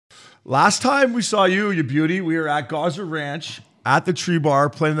Last time we saw you, you beauty, we were at Gozzer Ranch at the Tree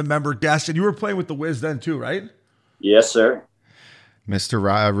Bar playing the member guest, and you were playing with the Wiz then too, right? Yes, sir.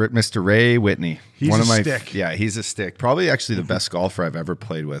 Mr. Ray Whitney. He's a stick. Yeah, he's a stick. Probably actually the best golfer I've ever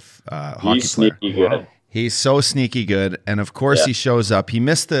played with. Hockey He's sneaky player. good. Wow. He's so sneaky good, and of course he shows up. He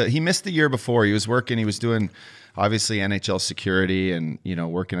missed the year before. He was working. He was doing obviously NHL security and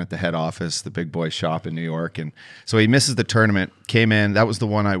working at the head office, the big boy shop in New York, and so he misses the tournament. Came in. That was the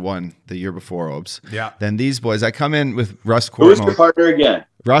one I won the year before, Obes. Yeah. Then these boys. I come in with Russ Courtnall. Who's your partner again?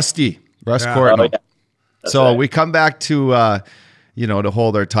 Russ Courtnall. Oh, yeah. So right. we come back to to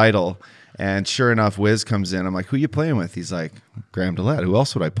hold our title. And sure enough, Wiz comes in. I'm like, who you playing with? He's like, Graham Delaet. Who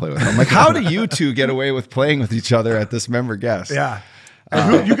else would I play with? I'm like, how do you two get away with playing with each other at this member guest? Yeah.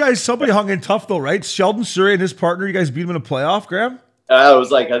 And you guys, somebody hung in tough though, right? Sheldon Surrey and his partner, you guys beat him in a playoff, Graham? It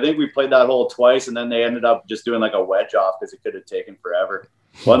was like, I think we played that hole twice, and then they ended up just doing like a wedge off because it could have taken forever.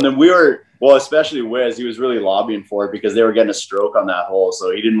 Well, and then especially Wiz, he was really lobbying for it because they were getting a stroke on that hole.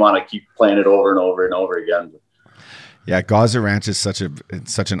 So he didn't want to keep playing it over and over and over again. Yeah, Gozzer Ranch is such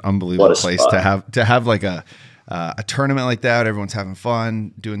an unbelievable place to have like a tournament like that. Everyone's having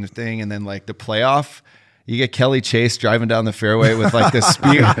fun, doing their thing, and then like the playoff, you get Kelly Chase driving down the fairway with like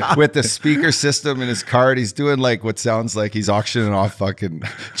the speaker system in his car. He's doing like what sounds like he's auctioning off fucking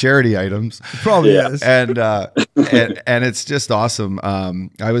charity items. Probably is. And it's just awesome.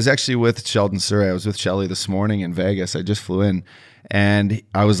 I was actually with Sheldon Surrey. I was with Shelly this morning in Vegas. I just flew in. And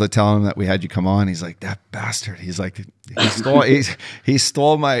I was like telling him that we had you come on. He's like, that bastard. He's like, he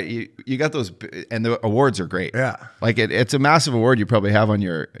stole my. You got those, and the awards are great. Yeah, like it's a massive award you probably have in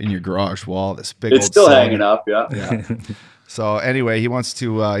your garage wall. This big. It's old still sign. hanging up. Yeah. So anyway, he wants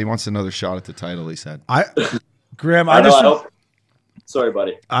another shot at the title. He said. Graham, sorry,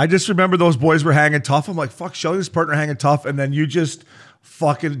 buddy. I just remember those boys were hanging tough. I'm like, fuck, Shelly's partner hanging tough, and then you just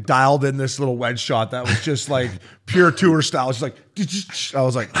fucking dialed in this little wedge shot that was just like pure tour style. It's like, I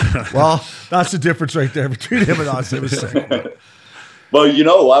was like, well, that's the difference right there between him and us. It was sick. Well, you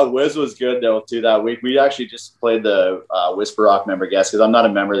know what? Wiz was good though too that week. We actually just played the Whisper Rock member guest because I'm not a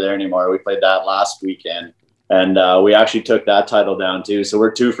member there anymore. We played that last weekend, and we actually took that title down too. So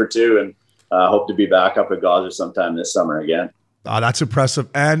we're 2 for 2, and hope to be back up at Gozzer sometime this summer again. That's impressive.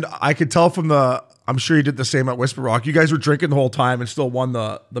 And I could tell from I'm sure you did the same at Whisper Rock. You guys were drinking the whole time and still won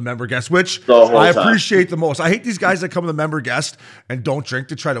the member guest, which I appreciate the most. I hate these guys that come to the member guest and don't drink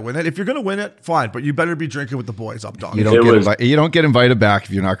to try to win it. If you're going to win it, fine, but you better be drinking with the boys up, dog. You don't get invited back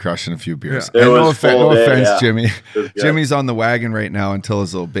if you're not crushing a few beers. Yeah. No offense, yeah. Jimmy. Jimmy's on the wagon right now until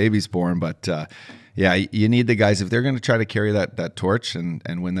his little baby's born, but yeah, you need the guys if they're going to try to carry that torch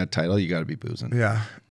and win that title. You got to be boozing. Yeah.